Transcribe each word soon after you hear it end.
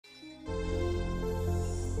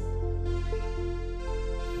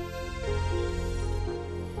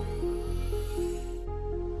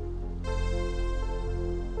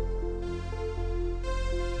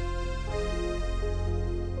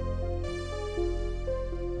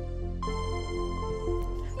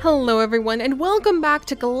Hello everyone and welcome back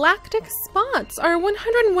to Galactic Spots, our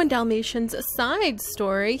 101 Dalmatians side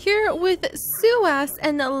story here with Suas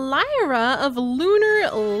and Lyra of Lunar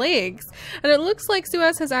Lakes. And it looks like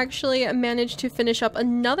Suas has actually managed to finish up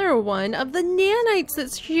another one of the nanites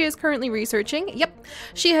that she is currently researching. Yep,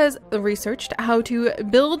 she has researched how to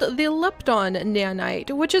build the lepton nanite,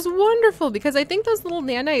 which is wonderful because I think those little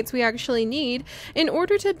nanites we actually need in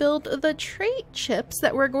order to build the trait chips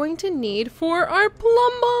that we're going to need for our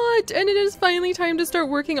Plumbot. And it is finally time to start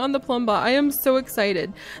working on the Plumbot. I am so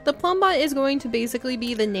excited. The Plumbot is going to basically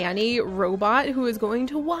be the nanny robot who is going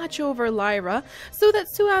to watch over Lyra so that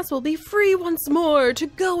Suas will be free once more to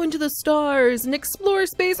go into the stars and explore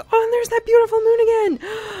space. Oh, and there's that beautiful moon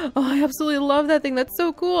again. Oh, I absolutely love that thing. That's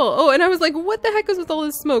so cool. Oh, and I was like, what the heck is with all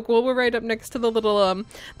this smoke? Well, we're right up next to the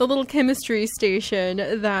little chemistry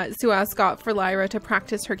station that Suas got for Lyra to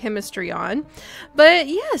practice her chemistry on. But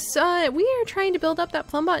yes, we are trying to build up that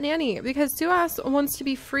Plumbot nanny because Suas wants to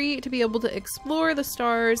be free to be able to explore the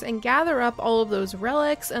stars and gather up all of those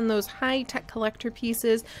relics and those high-tech collector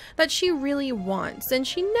pieces that she really wants. And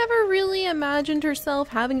she never really imagined herself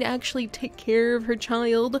having to actually take care of her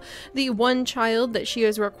child, the one child that she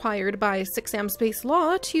is required by 6am space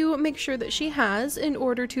law to make sure that she has in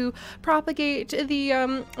order to propagate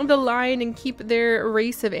the line and keep their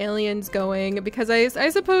race of aliens going, because I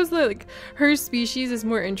suppose that like her species is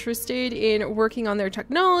more interested in working on their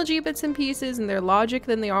technology bits and pieces and their logic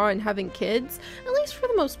than they are in having kids, at least for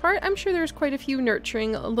the most part. I'm sure there's quite a few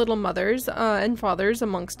nurturing little mothers and fathers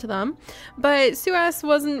amongst them, but Suas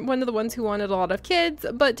wasn't one of the ones who wanted a lot of kids,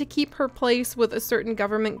 but to keep her place with a certain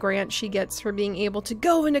government grant she gets for being able to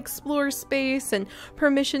go and explore space and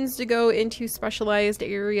permissions to go into specialized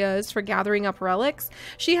areas for gathering up relics,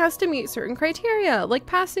 she has to meet certain criteria, like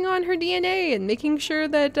passing on her DNA and making sure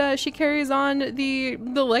that she carries on the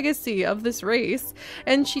legacy of this race.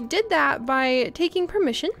 And she did that by taking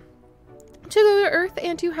permission to go to Earth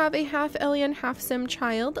and to have a half-alien, half-sim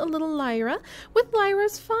child, a little Lyra, with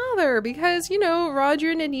Lyra's father, because, you know,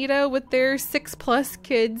 Roger and Anita with their 6+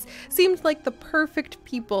 kids seemed like the perfect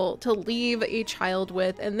people to leave a child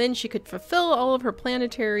with, and then she could fulfill all of her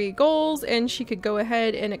planetary goals and she could go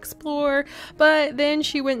ahead and explore. But then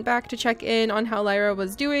she went back to check in on how Lyra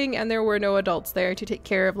was doing and there were no adults there to take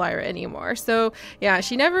care of Lyra anymore. So yeah,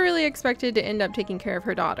 she never really expected to end up taking care of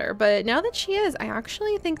her daughter, but now that she is, I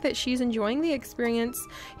actually think that she's enjoying the experience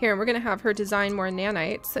here. And we're gonna have her design more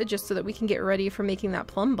nanites just so that we can get ready for making that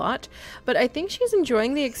Plumbot. But I think she's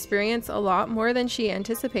enjoying the experience a lot more than she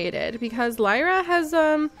anticipated, because Lyra has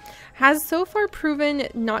so far proven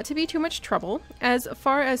not to be too much trouble. As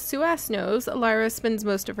far as Suas knows, Lyra spends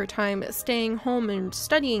most of her time staying home and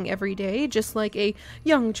studying every day, just like a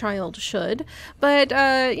young child should. But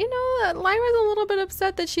you know, Lyra's a little bit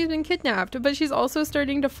upset that she's been kidnapped, but she's also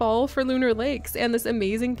starting to fall for Lunar Lakes and this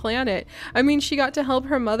amazing planet. I mean, she got to help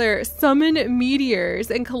her mother summon meteors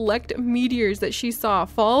and collect meteors that she saw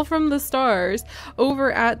fall from the stars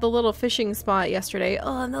over at the little fishing spot yesterday.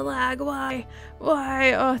 Oh, and the lag, why?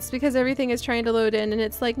 Why? Oh, it's because everything is trying to load in and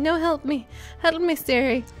it's like, no, help me,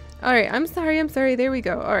 Seri. All right, I'm sorry, there we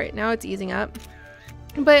go. All right, now it's easing up.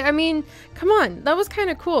 But I mean, come on, that was kind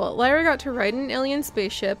of cool. Lyra got to ride an alien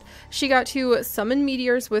spaceship. She got to summon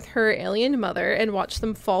meteors with her alien mother and watch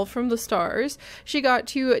them fall from the stars. She got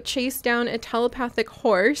to chase down a telepathic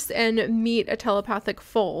horse and meet a telepathic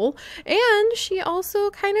foal. And she also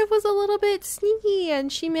kind of was a little bit sneaky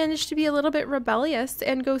and she managed to be a little bit rebellious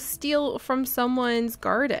and go steal from someone's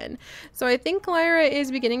garden. So I think Lyra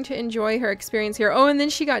is beginning to enjoy her experience here. Oh, and then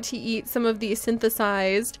she got to eat some of the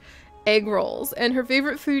synthesized egg rolls, and her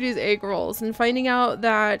favorite food is egg rolls, and finding out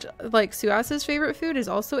that like Suas's favorite food is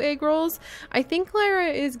also egg rolls, I think Lyra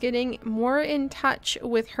is getting more in touch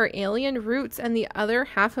with her alien roots and the other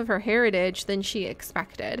half of her heritage than she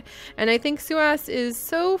expected. And I think Suas is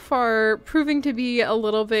so far proving to be a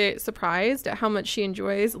little bit surprised at how much she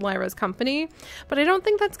enjoys Lyra's company, but I don't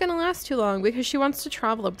think that's going to last too long because she wants to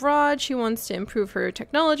travel abroad, she wants to improve her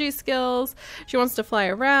technology skills, she wants to fly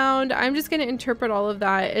around. I'm just going to interpret all of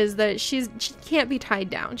that as that she can't be tied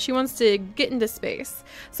down. She wants to get into space.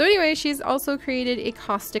 So anyway, she's also created a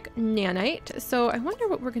caustic nanite. So I wonder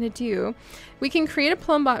what we're gonna do. We can create a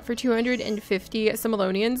Plumbot for 250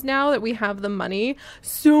 Similonians now that we have the money.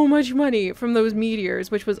 So much money from those meteors,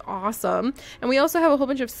 which was awesome. And we also have a whole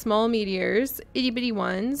bunch of small meteors, itty bitty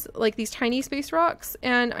ones, like these tiny space rocks.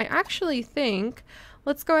 And I actually think,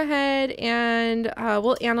 let's go ahead and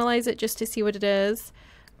we'll analyze it just to see what it is.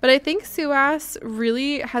 But I think Suas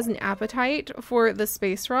really has an appetite for the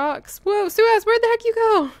space rocks. Whoa, Suas, where'd the heck you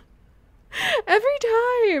go?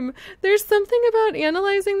 Every time there's something about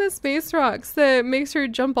analyzing the space rocks that makes her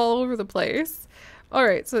jump all over the place. All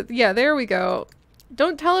right, so yeah, there we go.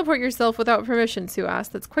 Don't teleport yourself without permission, Suas.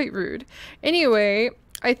 That's quite rude. Anyway,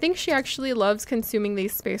 I think she actually loves consuming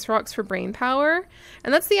these space rocks for brain power.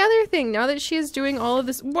 And that's the other thing. Now that she is doing all of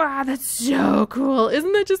this, wow, that's so cool.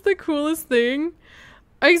 Isn't that just the coolest thing?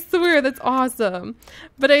 I swear, that's awesome.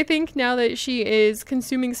 But I think now that she is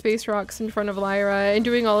consuming space rocks in front of Lyra and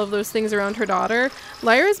doing all of those things around her daughter,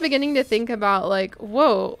 Lyra's beginning to think about like,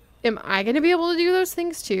 whoa, am I going to be able to do those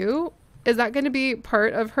things too? Is that going to be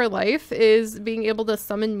part of her life, is being able to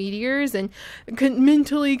summon meteors and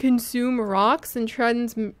mentally consume rocks and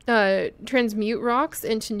transmute rocks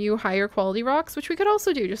into new higher quality rocks, which we could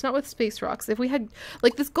also do, just not with space rocks. If we had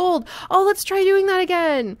like this gold, oh, let's try doing that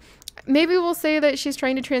again. Maybe we'll say that she's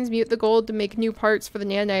trying to transmute the gold to make new parts for the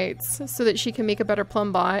nanites so that she can make a better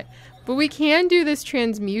Plumbot. But we can do this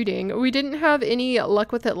transmuting. We didn't have any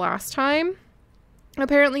luck with it last time.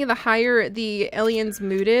 Apparently, the higher the alien's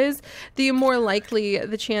mood is, the more likely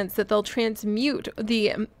the chance that they'll transmute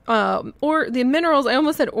the minerals. I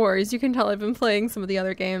almost said ores. You can tell I've been playing some of the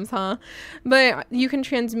other games, huh? But you can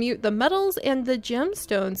transmute the metals and the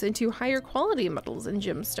gemstones into higher quality metals and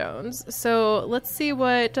gemstones. So let's see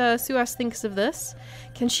what Suas thinks of this.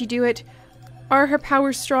 Can she do it? Are her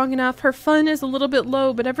powers strong enough? Her fun is a little bit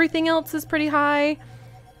low, but everything else is pretty high.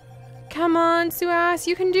 Come on, Suas,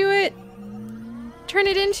 you can do it. Turn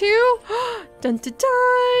it into dun dun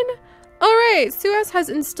dun. All right, Suas has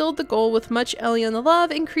instilled the goal with much alien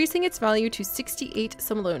love, increasing its value to 68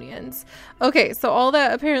 simoleons. Okay, so all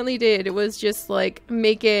that apparently did was just like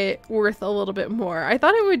make it worth a little bit more. I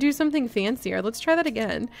thought it would do something fancier. Let's try that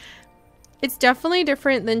again. It's definitely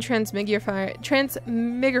different than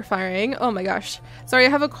transmigrifiring. Oh my gosh. Sorry, I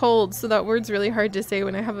have a cold, so that word's really hard to say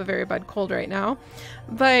when I have a very bad cold right now.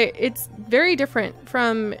 But it's very different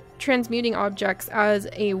from transmuting objects as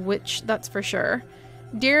a witch, that's for sure.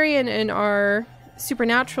 Darian in our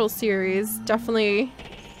Supernatural series definitely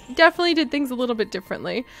did things a little bit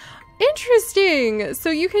differently. Interesting. So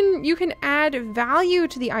you can add value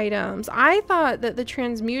to the items. I thought that the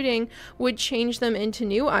transmuting would change them into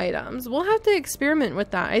new items. We'll have to experiment with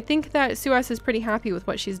that. I think that Suas is pretty happy with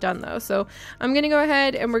what she's done though. So I'm going to go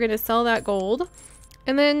ahead and we're going to sell that gold.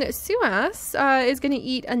 And then Suas is going to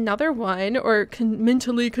eat another one, or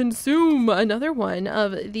mentally consume another one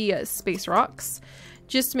of the space rocks,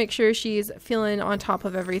 just to make sure she's feeling on top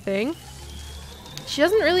of everything. She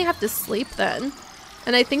doesn't really have to sleep then.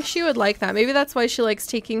 And I think she would like that. Maybe that's why she likes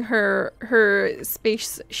taking her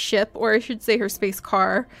spaceship, or I should say her space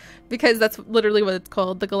car, because that's literally what it's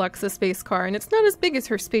called, the Galactic space car. And it's not as big as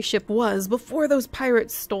her spaceship was before those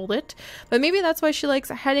pirates stole it. But maybe that's why she likes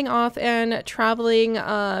heading off and traveling.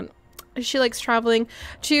 She likes traveling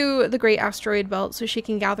to the Great Asteroid Belt so she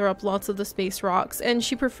can gather up lots of the space rocks, and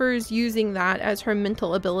she prefers using that as her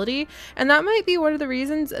mental ability. And that might be one of the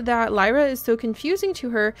reasons that Lyra is so confusing to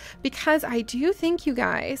her, because I do think, you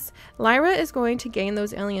guys, Lyra is going to gain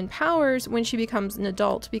those alien powers when she becomes an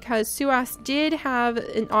adult, because Suas did have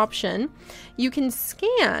an option. You can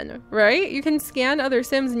scan, right? You can scan other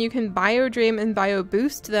Sims and you can bio-drain and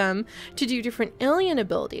bio-boost them to do different alien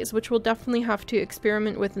abilities, which we'll definitely have to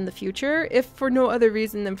experiment with in the future, if for no other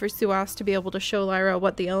reason than for Suas to be able to show Lyra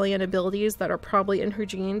what the alien abilities that are probably in her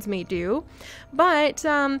genes may do. But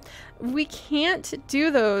we can't do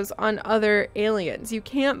those on other aliens. You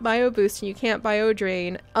can't bio-boost and you can't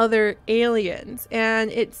bio-drain other aliens.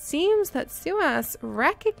 And it seems that Suas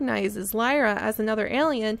recognizes Lyra as another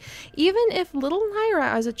alien, even if little Lyra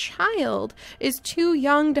as a child is too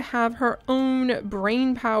young to have her own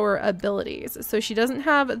brain power abilities. So she doesn't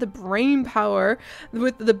have the brain power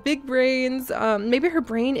with the big brains. Maybe her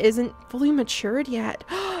brain isn't fully matured yet.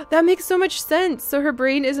 That makes so much sense. So her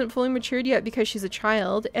brain isn't fully matured yet because she's a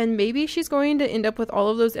child, and maybe she's going to end up with all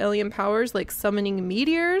of those alien powers, like summoning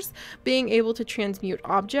meteors, being able to transmute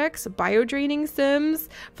objects, bio-draining Sims,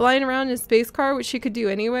 flying around in a space car, which she could do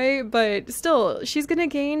anyway, but still, she's going to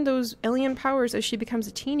gain those alien powers as she becomes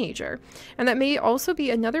a teenager. And that may also be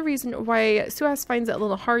another reason why Suas finds it a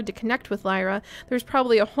little hard to connect with Lyra. There's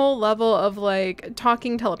probably a whole level of like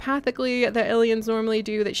talking telepathically that aliens normally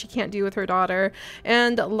do that she can't do with her daughter,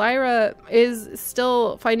 and Lyra is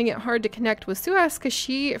still finding it hard to connect with Suas because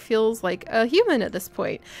she feels like a human at this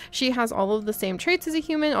point. She has all of the same traits as a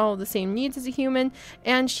human, all of the same needs as a human,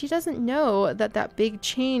 and she doesn't know that that big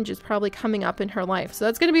change is probably coming up in her life. So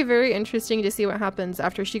that's going to be very interesting to see what happens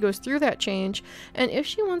after she goes through that change, and if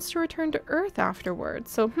she wants to return to Earth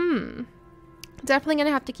afterwards. So Definitely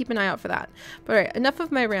gonna have to keep an eye out for that. But alright, enough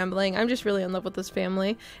of my rambling. I'm just really in love with this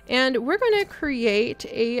family. And we're gonna create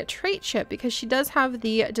a trait chip because she does have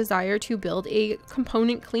the desire to build a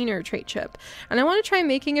component cleaner trait chip. And I want to try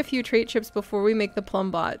making a few trait chips before we make the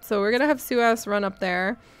Plumbot. So we're gonna have Suas run up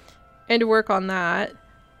there and work on that.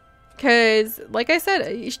 Because, like I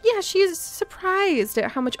said, yeah, she's surprised at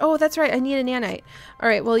how much... Oh, that's right, I need a nanite.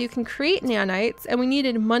 Alright, well, you can create nanites, and we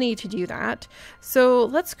needed money to do that. So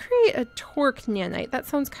let's create a torque nanite. That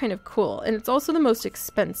sounds kind of cool, and it's also the most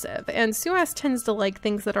expensive. And Suas tends to like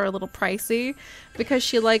things that are a little pricey, because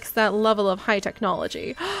she likes that level of high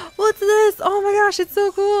technology. What's this? Oh my gosh, it's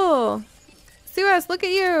so cool! Suas, look at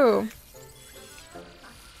you!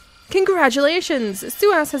 Congratulations!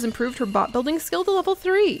 Suas has improved her bot building skill to level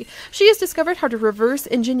 3. She has discovered how to reverse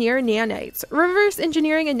engineer nanites. Reverse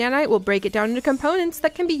engineering a nanite will break it down into components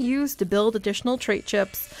that can be used to build additional trait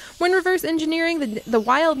chips. When reverse engineering the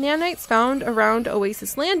wild nanites found around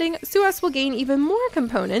Oasis Landing, Suas will gain even more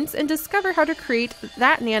components and discover how to create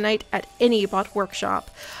that nanite at any bot workshop.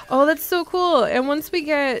 Oh, that's so cool! And once we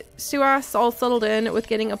get Suas all settled in with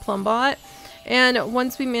getting a Plumbot, and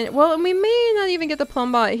once we we may not even get the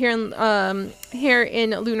Plumbot here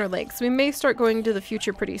in Lunar Lakes. We may start going to the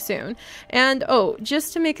future pretty soon. And oh,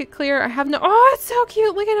 just to make it clear, I have no... Oh, it's so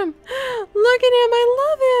cute! Look at him! Look at him!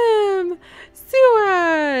 I love him!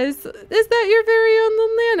 Suas! Is that your very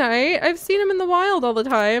own nanite? I've seen him in the wild all the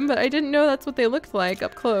time, but I didn't know that's what they looked like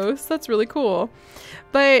up close. That's really cool.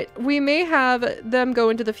 But we may have them go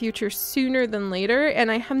into the future sooner than later,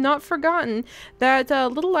 and I have not forgotten that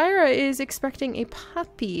little Lyra is expecting a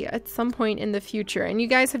puppy at some point in the future, and you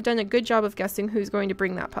guys have done a good job of guessing who's going to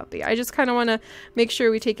bring that puppy. I just kind of want to make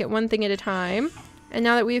sure we take it one thing at a time. And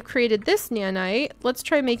now that we've created this nanite, let's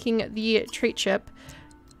try making the trait chip.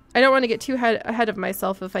 I don't want to get too ahead of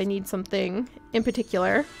myself if I need something in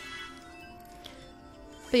particular.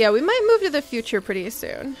 But yeah, we might move to the future pretty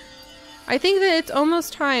soon. I think that it's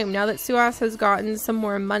almost time now that Suas has gotten some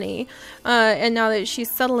more money and now that she's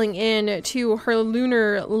settling in to her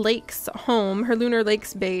Lunar Lakes home, her Lunar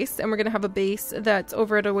Lakes base, and we're going to have a base that's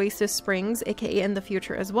over at Oasis Springs, aka in the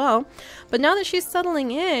future as well. But now that she's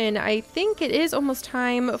settling in, I think it is almost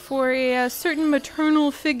time for a certain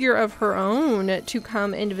maternal figure of her own to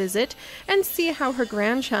come and visit and see how her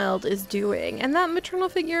grandchild is doing. And that maternal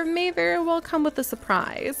figure may very well come with a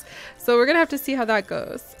surprise. So we're going to have to see how that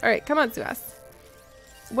goes. Alright, come on, Suas.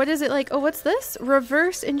 What is it like? Oh, what's this?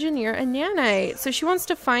 Reverse engineer a nanite. So she wants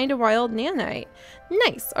to find a wild nanite.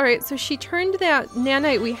 Nice. Alright, so she turned that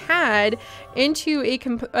nanite we had into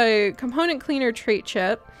a component cleaner trait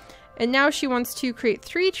chip. And now she wants to create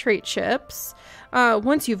 3 trait chips.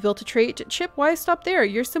 Once you've built a trait chip, why stop there?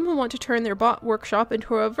 Your sim will want to turn their bot workshop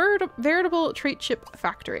into a veritable trait chip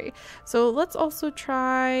factory. So let's also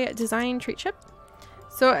try design trait chip.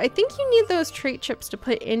 So I think you need those trait chips to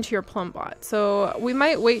put into your Plumbot. So we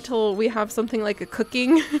might wait till we have something like a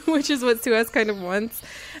cooking, which is what Suas kind of wants,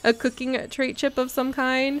 a cooking trait chip of some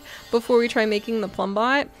kind before we try making the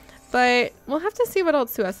Plumbot. But we'll have to see what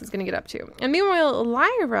else Suas is going to get up to. And meanwhile,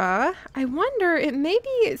 Lyra, I wonder, it may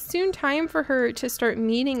be soon time for her to start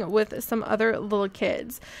meeting with some other little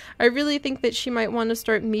kids. I really think that she might want to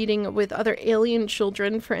start meeting with other alien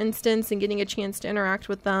children, for instance, and getting a chance to interact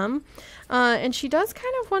with them. And she does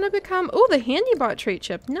kind of want to become... Oh, the Nanny-Bot trait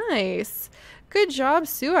chip. Nice. Good job,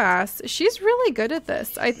 Suas. She's really good at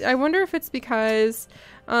this. I wonder if it's because...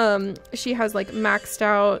 she has like maxed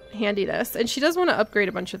out handiness, and she does want to upgrade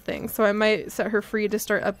a bunch of things, so I might set her free to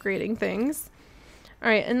start upgrading things.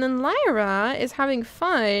 Alright, and then Lyra is having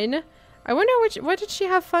fun. I wonder what did she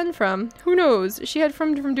have fun from? Who knows? She had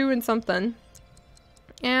fun from doing something.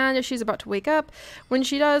 And she's about to wake up. When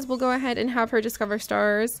she does, we'll go ahead and have her discover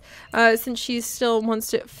stars, since she still wants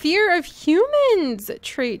to... Fear of humans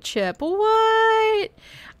trait chip. What?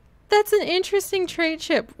 That's an interesting trait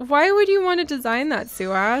chip. Why would you want to design that,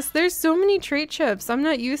 Suas? There's so many trait chips. I'm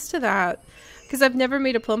not used to that because I've never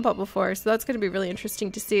made a Plumbot before, so that's going to be really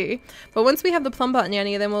interesting to see. But once we have the Plumbot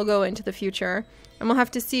nanny, then we'll go into the future, and we'll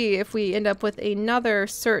have to see if we end up with another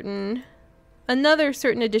certain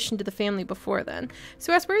addition to the family before then.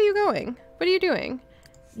 Suas, where are you going? What are you doing?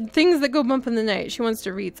 Things that go bump in the night. She wants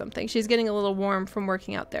to read something. She's getting a little warm from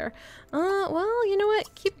working out there. Well, you know what?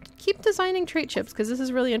 Keep designing trait chips because this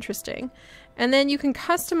is really interesting. And then you can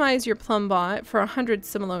customize your Plumbot for 100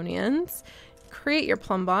 Similonians. Create your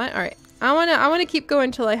Plumbot. All right. I want to keep going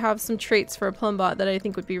until I have some traits for a Plumbot that I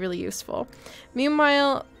think would be really useful.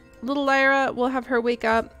 Meanwhile, little Lyra, we'll have her wake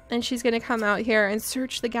up and she's going to come out here and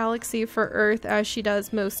search the galaxy for Earth as she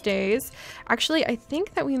does most days. Actually, I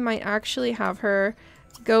think that we might actually have her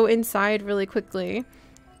go inside really quickly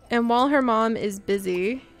And while her mom is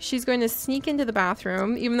busy, she's going to sneak into the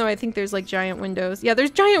bathroom, even though I think there's like giant windows. Yeah,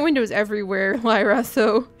 there's giant windows everywhere, Lyra,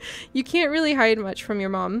 so you can't really hide much from your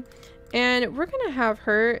mom. And we're going to have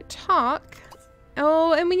her talk.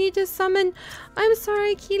 Oh, and we need to summon... I'm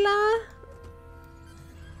sorry, Keela.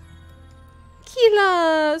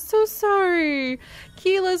 Keela, so sorry.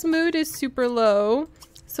 Keela's mood is super low,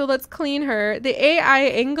 so let's clean her. The AI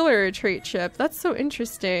Angler trait chip. That's so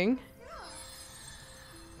interesting.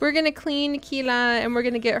 We're going to clean Keela and we're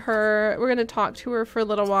going to get her, we're going to talk to her for a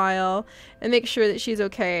little while and make sure that she's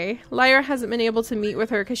okay. Lyra hasn't been able to meet with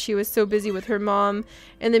her because she was so busy with her mom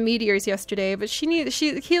and the meteors yesterday, but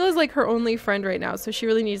Keela's like her only friend right now, so she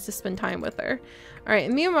really needs to spend time with her. Alright,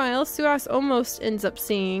 and meanwhile, Suas almost ends up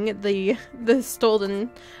seeing the stolen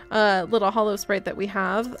little hollow sprite that we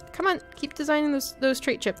have. Come on, keep designing those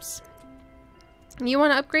trait chips. You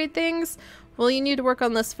want to upgrade things? Well, you need to work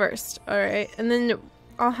on this first. Alright, and then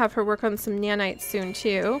I'll have her work on some nanites soon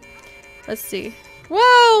too. Let's see.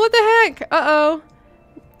 Whoa, what the heck? Uh-oh.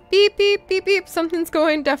 Beep, beep, beep, beep. Something's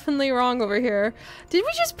going definitely wrong over here. Did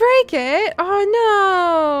we just break it?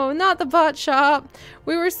 Oh no, not the bot shop.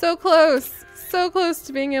 We were so close. So close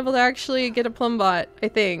to being able to actually get a Plumbot, I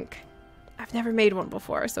think. I've never made one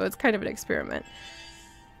before, so it's kind of an experiment.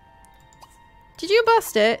 Did you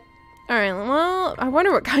bust it? Alright, well, I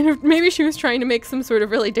wonder what kind of... Maybe she was trying to make some sort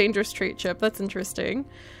of really dangerous trait chip. That's interesting.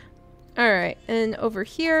 Alright, and over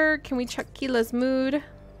here, can we check Keela's mood?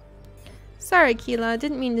 Sorry, Keela,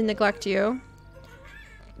 didn't mean to neglect you.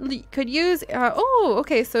 Could use... oh,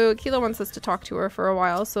 okay, so Keela wants us to talk to her for a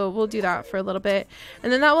while, so we'll do that for a little bit.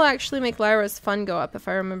 And then that will actually make Lyra's fun go up, if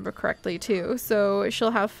I remember correctly, too. So she'll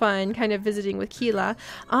have fun kind of visiting with Keela.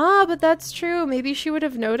 Ah, but that's true. Maybe she would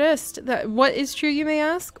have noticed that... What is true, you may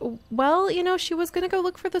ask? Well, you know, she was going to go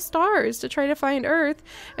look for the stars to try to find Earth,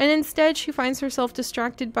 and instead she finds herself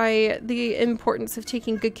distracted by the importance of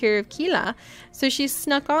taking good care of Keela. So she's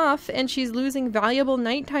snuck off, and she's losing valuable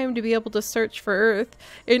nighttime to be able to search for Earth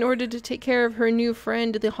in order to take care of her new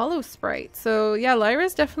friend, the Hollow Sprite. So yeah,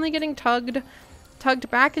 Lyra's definitely getting tugged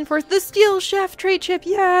back and forth. The Steel Chef trait chip,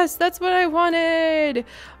 yes, that's what I wanted.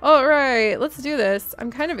 All right, let's do this.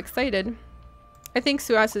 I'm kind of excited. I think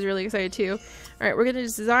Suas is really excited too. All right, we're gonna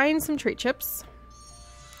design some trait chips.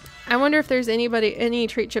 I wonder if there's any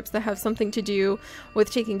trait chips that have something to do with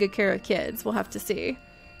taking good care of kids. We'll have to see.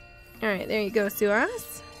 All right, there you go,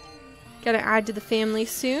 Suas. Gotta add to the family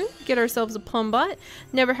soon. Get ourselves a Plumbot.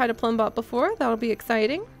 Never had a Plumbot before. That'll be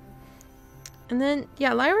exciting. And then,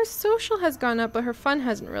 yeah, Lyra's social has gone up, but her fun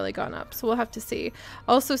hasn't really gone up. So we'll have to see.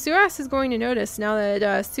 Also, Suas is going to notice now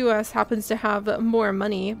that Suas happens to have more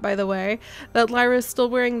money, by the way, that Lyra's still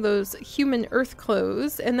wearing those human Earth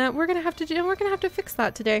clothes, and that we're gonna have to fix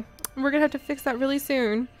that today. We're gonna have to fix that really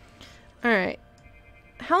soon. All right.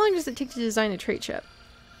 How long does it take to design a trait chip?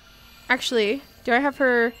 Actually, do I have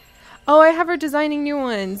her? Oh, I have her designing new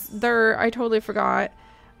ones. I totally forgot.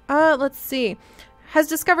 Let's see. Has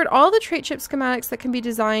discovered all the trait chip schematics that can be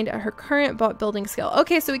designed at her current bot building skill.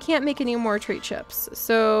 Okay, so we can't make any more trait chips.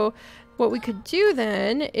 So what we could do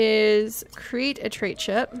then is create a trait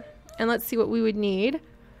chip, and let's see what we would need.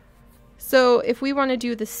 So if we want to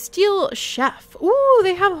do the Steel Chef, ooh,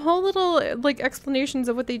 they have whole little like explanations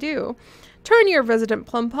of what they do. Turn your resident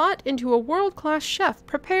Plumbot into a world-class chef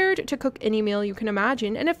prepared to cook any meal you can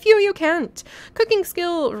imagine and a few you can't. Cooking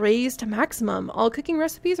skill raised to maximum. All cooking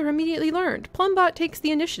recipes are immediately learned. Plumbot takes the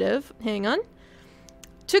initiative. Hang on.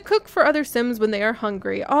 To cook for other Sims when they are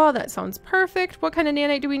hungry. Oh, that sounds perfect. What kind of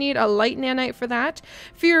nanite do we need? A light nanite for that.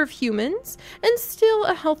 Fear of humans. And still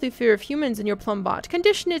a healthy fear of humans in your Plumbot.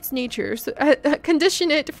 Condition its nature.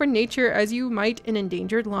 Condition it for nature as you might an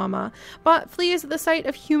endangered llama. Bot flees at the sight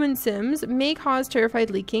of human Sims. May cause terrified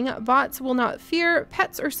leaking. Bots will not fear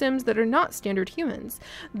pets or Sims that are not standard humans.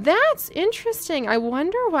 That's interesting. I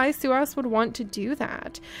wonder why Suas would want to do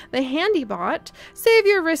that. The Handy-Bot. Save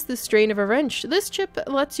your wrist the strain of a wrench. This chip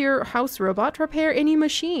lets your house robot repair any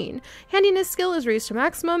machine. Handiness skill is raised to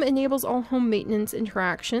maximum, enables all home maintenance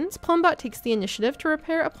interactions. Plumbot takes the initiative to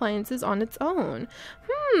repair appliances on its own.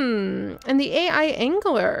 And the AI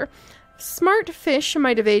Angler. Smart fish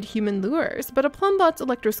might evade human lures, but a Plumbot's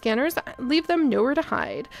electroscanners leave them nowhere to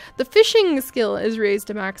hide. The fishing skill is raised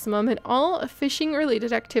to maximum, and all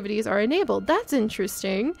fishing-related activities are enabled. That's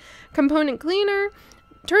interesting. Component cleaner.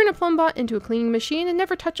 Turn a Plumbot into a cleaning machine and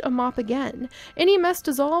never touch a mop again. Any mess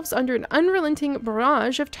dissolves under an unrelenting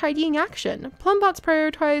barrage of tidying action. Plumbots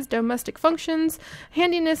prioritize domestic functions.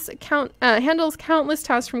 Handiness handles countless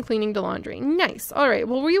tasks from cleaning to laundry. Nice. All right.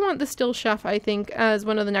 Well, we want the Steel Chef, I think, as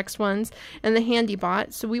one of the next ones, and the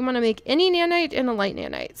Handy-Bot. So we want to make any nanite and a light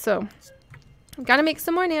nanite. So Gotta make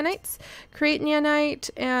some more nanites. Create nanite,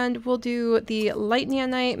 and we'll do the light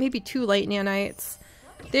nanite, maybe 2 light nanites.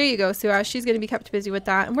 There you go, Suas. She's gonna be kept busy with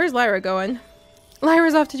that. And where's Lyra going?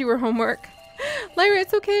 Lyra's off to do her homework. Lyra,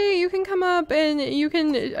 it's okay. You can come up and you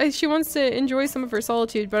can... she wants to enjoy some of her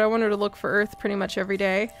solitude, but I want her to look for Earth pretty much every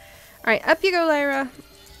day. Alright, up you go, Lyra.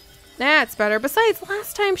 That's better. Besides,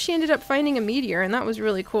 last time she ended up finding a meteor, and that was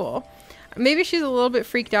really cool. Maybe she's a little bit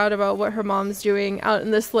freaked out about what her mom's doing out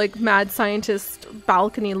in this, like, mad scientist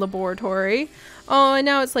balcony laboratory. Oh, and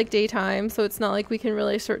now it's, like, daytime, so it's not like we can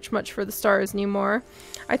really search much for the stars anymore.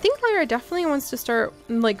 I think Lyra definitely wants to start,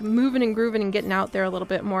 like, moving and grooving and getting out there a little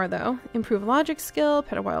bit more, though. Improve logic skill,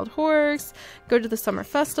 pet a wild horse, go to the summer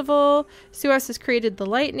festival. Suas has created the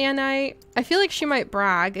light nanite. I feel like she might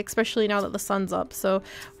brag, especially now that the sun's up, so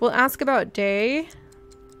we'll ask about day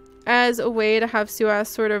as a way to have Suas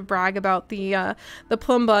sort of brag about the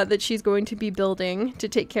Plumbot that she's going to be building to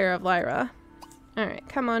take care of Lyra. Alright,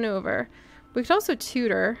 come on over. We could also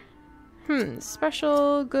tutor.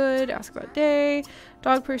 Special, good, ask about day,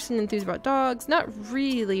 dog person, enthused about dogs. Not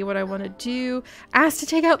really what I want to do. Ask to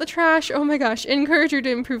take out the trash. Oh my gosh, encourage her to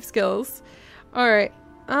improve skills. Alright,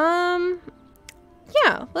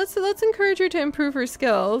 yeah, let's encourage her to improve her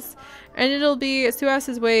skills. And it'll be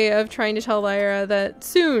Suas's way of trying to tell Lyra that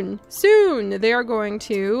soon they are going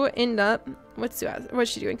to end up... What's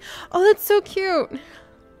she doing? Oh, that's so cute!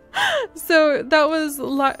 So that was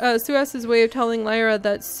Suas's way of telling Lyra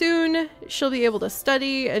that soon she'll be able to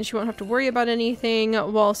study and she won't have to worry about anything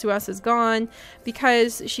while Suas is gone,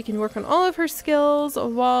 because she can work on all of her skills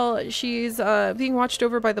while she's being watched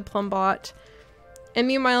over by the Plumbot. And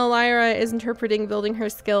meanwhile, Lyra is interpreting building her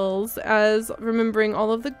skills as remembering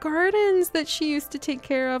all of the gardens that she used to take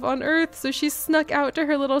care of on Earth, so she snuck out to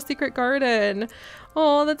her little secret garden.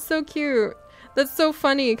 Oh, that's so cute. That's so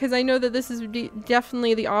funny, because I know that this is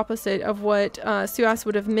definitely the opposite of what Suas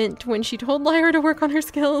would have meant when she told Lyra to work on her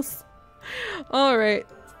skills. Alright,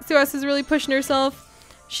 Suas is really pushing herself.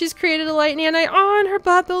 She's created a light nanite. Oh, and her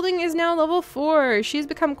bot building is now level 4. She's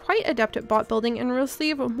become quite adept at bot building and will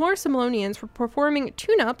receive more simoleons for performing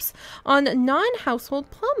tune-ups on non-household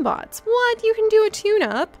Plumbots. What? You can do a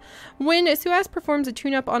tune-up? When Suas performs a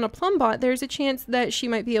tune-up on a Plumbot, there's a chance that she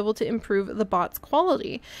might be able to improve the bot's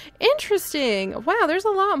quality. Interesting. Wow, there's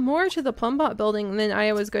a lot more to the Plumbot building than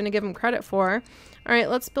I was going to give him credit for. Alright,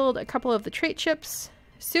 let's build a couple of the trait chips.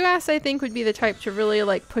 Suas, I think, would be the type to really,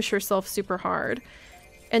 like, push herself super hard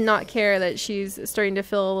and not care that she's starting to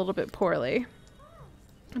feel a little bit poorly.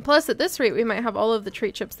 Plus, at this rate, we might have all of the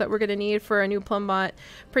trait chips that we're going to need for a new Plumbot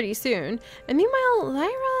pretty soon. And meanwhile,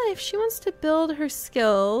 Lyra, if she wants to build her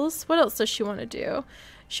skills, what else does she want to do?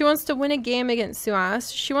 She wants to win a game against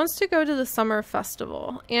Suas. She wants to go to the summer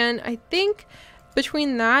festival. And I think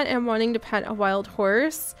between that and wanting to pet a wild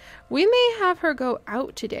horse, we may have her go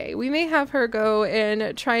out today. We may have her go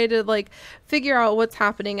and try to, like, figure out what's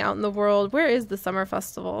happening out in the world. Where is the summer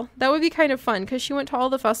festival? That would be kind of fun, because she went to all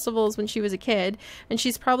the festivals when she was a kid, and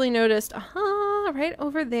she's probably noticed, right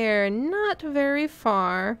over there, not very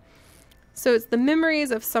far. So it's the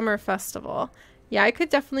memories of summer festival. Yeah, I could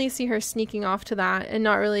definitely see her sneaking off to that and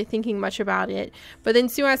not really thinking much about it. But then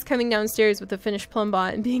Suas coming downstairs with the finished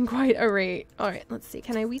Plumbot and being quite irate. Alright, let's see.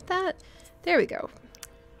 Can I weed that? There we go.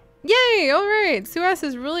 Yay! Alright, Suas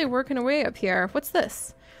is really working away up here. What's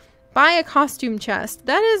this? Buy a costume chest.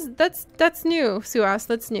 That's new, Suas.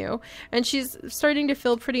 That's new. And she's starting to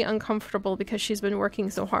feel pretty uncomfortable because she's been working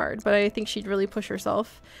so hard. But I think she'd really push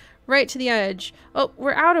herself right to the edge. Oh,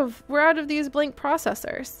 we're out of these blank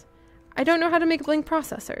processors. I don't know how to make blank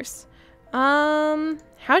processors. How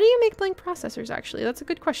do you make blank processors, actually? That's a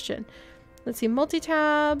good question. Let's see,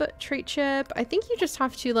 multi-tab, trait chip. I think you just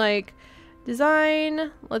have to, like,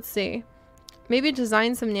 design, let's see. Maybe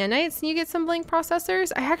design some nanites and you get some blank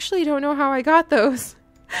processors? I actually don't know how I got those.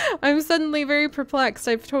 I'm suddenly very perplexed.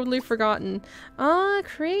 I've totally forgotten.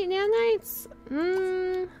 Create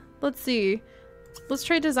nanites? Let's see. Let's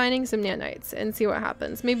try designing some nanites and see what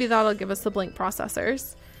happens. Maybe that'll give us the blank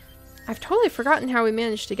processors. I've totally forgotten how we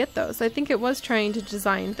managed to get those. I think it was trying to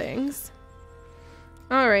design things.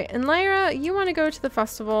 Alright, and Lyra, you want to go to the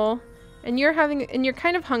festival, and you're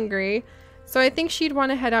kind of hungry, so I think she'd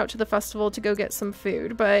want to head out to the festival to go get some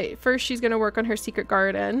food, but first she's going to work on her secret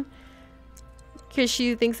garden, because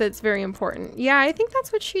she thinks that it's very important. Yeah, I think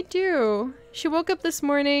that's what she'd do. She woke up this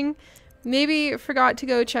morning, maybe forgot to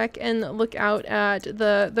go check and look out at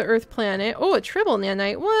the Earth planet. Oh, a tribble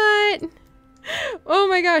nanite. What? Oh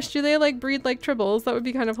my gosh, do they, like, breed like tribbles? That would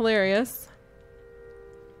be kind of hilarious.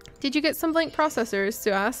 Did you get some blank processors,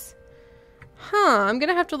 Suas? Huh, I'm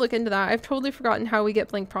gonna have to look into that. I've totally forgotten how we get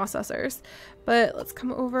blank processors. But let's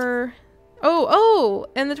come over. Oh,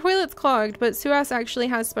 and the toilet's clogged, but Suas actually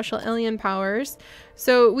has special alien powers,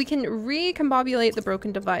 so we can recombobulate the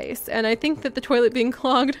broken device. And I think that the toilet being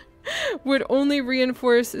clogged would only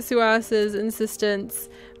reinforce Suas's insistence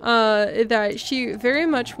that she very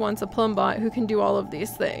much wants a Plumbot who can do all of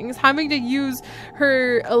these things. Having to use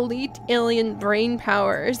her elite alien brain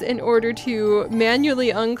powers in order to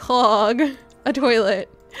manually unclog a toilet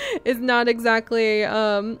is not exactly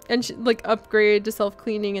like upgrade to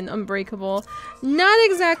self-cleaning and unbreakable, not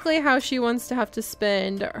exactly how she wants to have to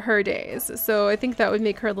spend her days. So I think that would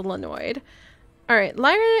make her a little annoyed. All right,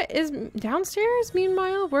 Lyra is downstairs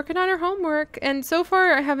meanwhile working on her homework, and so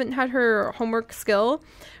far I haven't had her homework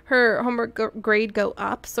grade go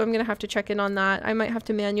up, so I'm gonna have to check in on that. I might have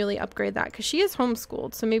to manually upgrade that because she is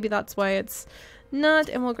homeschooled, so maybe that's why it's not.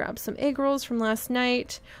 And we'll grab some egg rolls from last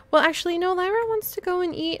night. Well, actually, no, Lyra wants to go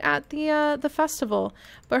and eat at the festival,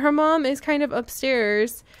 but her mom is kind of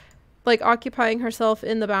upstairs, like occupying herself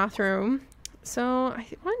in the bathroom. So I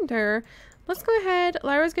wonder, let's go ahead.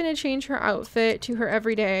 Lyra's gonna change her outfit to her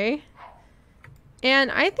everyday,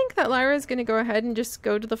 and I think that Lyra's gonna go ahead and just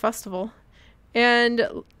go to the festival. And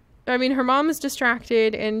I mean, her mom is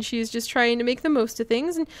distracted and she's just trying to make the most of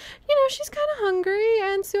things, and you know, she's kind of hungry,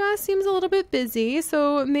 and Suas seems a little bit busy,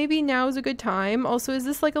 so maybe now is a good time. Also, is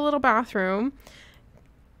this like a little bathroom?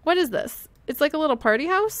 What is this? It's like a little party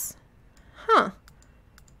house? Huh.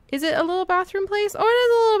 Is it a little bathroom place? Oh, it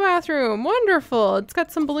is a little bathroom. Wonderful. It's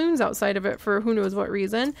got some balloons outside of it for who knows what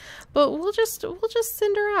reason. But we'll just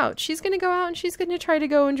send her out. She's gonna go out and she's gonna try to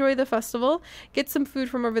go enjoy the festival. Get some food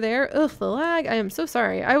from over there. Ugh, the lag. I am so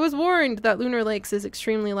sorry. I was warned that Lunar Lakes is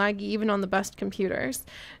extremely laggy even on the best computers.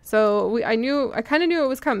 So I kind of knew it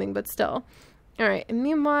was coming, but still. All right. And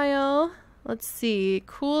meanwhile, let's see.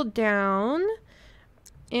 Cool down.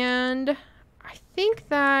 And I think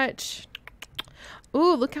that...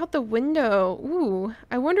 Ooh, look out the window. Ooh,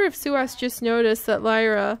 I wonder if Suas just noticed that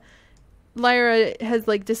Lyra has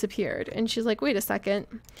like disappeared, and she's like, wait a second,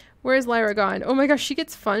 where's Lyra gone? Oh my gosh, she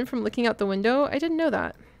gets fun from looking out the window. I didn't know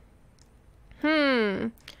that.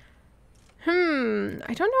 I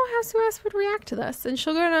don't know how Suas would react to this. And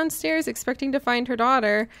she'll go downstairs expecting to find her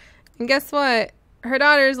daughter, and guess what? Her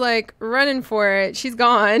daughter's like running for it. She's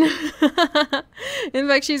gone. In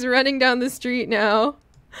fact, she's running down the street now,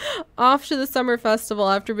 off to the summer festival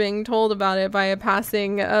after being told about it by a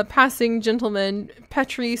passing gentleman,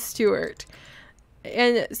 Petrie Stewart.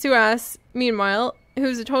 And Suas, meanwhile,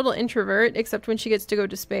 who's a total introvert, except when she gets to go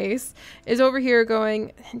to space, is over here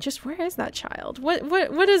going, just where is that child?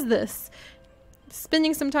 What is this?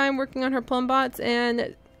 Spending some time working on her Plumbots,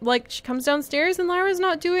 and like she comes downstairs and Lyra's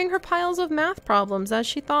not doing her piles of math problems as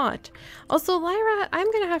she thought. Also, Lyra,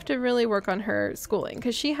 I'm gonna have to really work on her schooling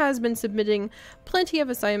because she has been submitting plenty of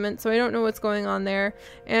assignments, so I don't know what's going on there,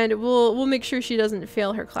 and we'll make sure she doesn't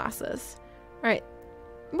fail her classes. All right.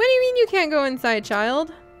 What do you mean you can't go inside,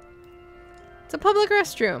 child? It's a public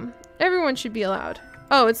restroom. Everyone should be allowed.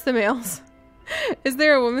 Oh, it's the males. Is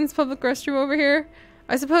there a women's public restroom over here?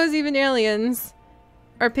 I suppose even aliens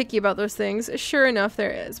are picky about those things. Sure enough,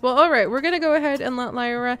 there is. Well, all right, we're gonna go ahead and let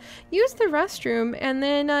Lyra use the restroom, and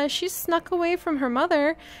then she's snuck away from her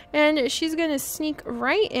mother, and she's gonna sneak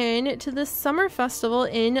right in to the summer festival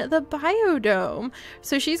in the Biodome.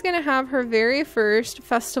 So she's gonna have her very first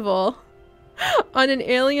festival on an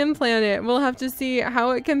alien planet. We'll have to see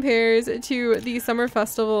how it compares to the summer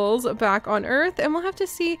festivals back on Earth, and we'll have to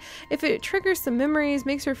see if it triggers some memories,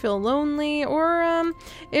 makes her feel lonely, or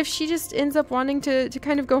if she just ends up wanting to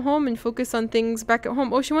kind of go home and focus on things back at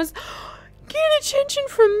home. Oh, she wants get attention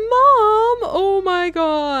from mom. Oh my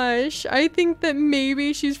gosh. I think that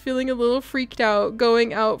maybe she's feeling a little freaked out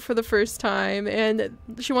going out for the first time, and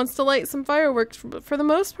she wants to light some fireworks. For the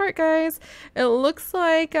most part, guys, it looks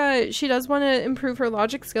like she does want to improve her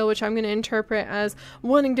logic skill, which I'm going to interpret as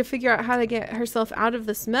wanting to figure out how to get herself out of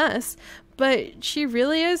this mess. But she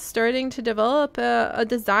really is starting to develop a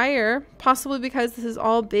desire, possibly because this is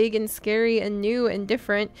all big and scary and new and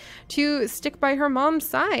different, to stick by her mom's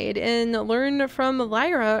side and learn from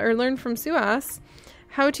Lyra, or learn from Suas,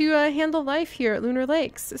 how to handle life here at Lunar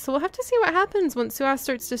Lakes. So we'll have to see what happens when Suas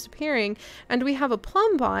starts disappearing, and we have a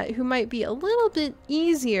Plumbot who might be a little bit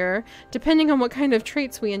easier, depending on what kind of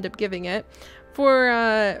traits we end up giving it,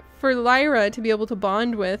 for Lyra to be able to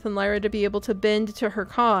bond with, and Lyra to be able to bend to her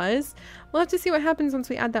cause. We'll have to see what happens once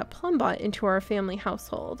we add that Plumbot into our family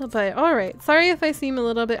household. But alright, sorry if I seem a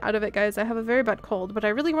little bit out of it, guys. I have a very bad cold, but I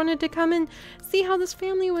really wanted to come and see how this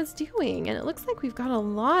family was doing. And it looks like we've got a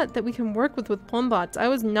lot that we can work with Plumbots. I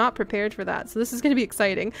was not prepared for that, so this is going to be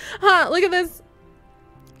exciting. Ha! Look at this!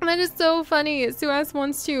 That is so funny. Suas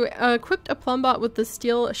wants to equip a Plumbot with the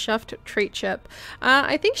steel chef trait chip.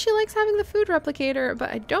 I think she likes having the food replicator, but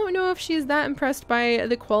I don't know if she's that impressed by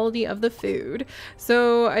the quality of the food.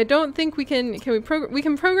 So I don't think we can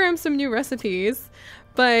program some new recipes,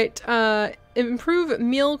 but improve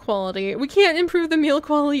meal quality. We can't improve the meal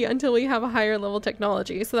quality until we have a higher level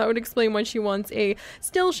technology. So that would explain why she wants a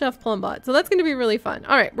still chef Plumbot. So that's going to be really fun.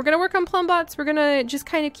 All right, we're going to work on Plumbots. We're going to just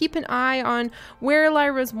kind of keep an eye on where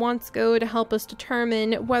Lyra's wants go to help us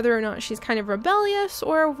determine whether or not she's kind of rebellious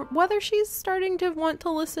or whether she's starting to want to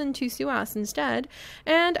listen to Suas instead.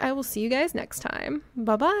 And I will see you guys next time.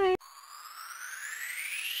 Bye-bye.